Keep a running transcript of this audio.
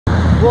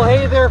Well,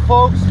 hey there,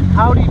 folks.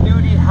 Howdy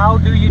doody. How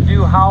do you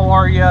do? How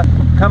are you?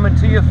 Coming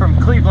to you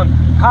from Cleveland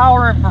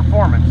Power and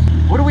Performance.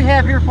 What do we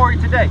have here for you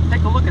today?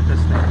 Take a look at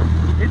this thing.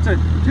 It's a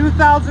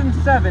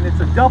 2007. It's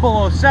a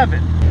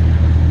 007.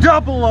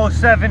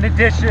 007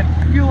 edition.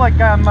 I feel like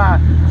I'm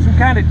some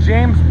kind of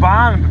James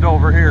Bond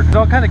over here.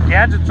 All kind of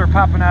gadgets are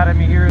popping out at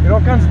me here.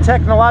 All kinds of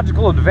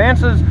technological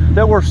advances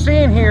that we're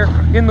seeing here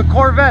in the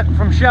Corvette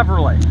from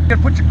Chevrolet. You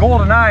can put your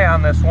golden eye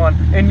on this one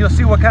and you'll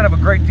see what kind of a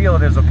great deal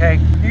it is, okay?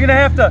 You're gonna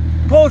have to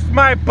post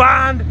my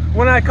bond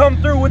when I come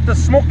through with the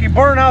smoky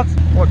burnouts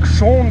like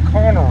Sean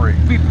Connery.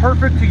 It'd be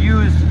perfect to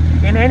use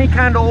in any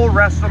kind of old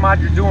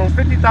resto-mod you're doing,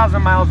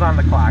 50,000 miles on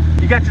the clock.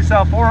 You got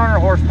yourself 400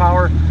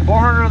 horsepower,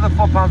 400 of the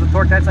foot-pounds of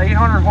torque, that's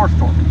 800 horse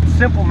torque.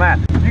 Simple math.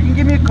 You can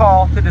give me a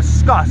call to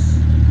discuss,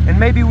 and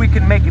maybe we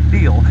can make a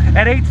deal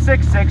at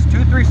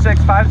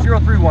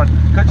 866-236-5031,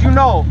 because you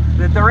know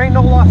that there ain't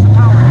no loss of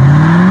power.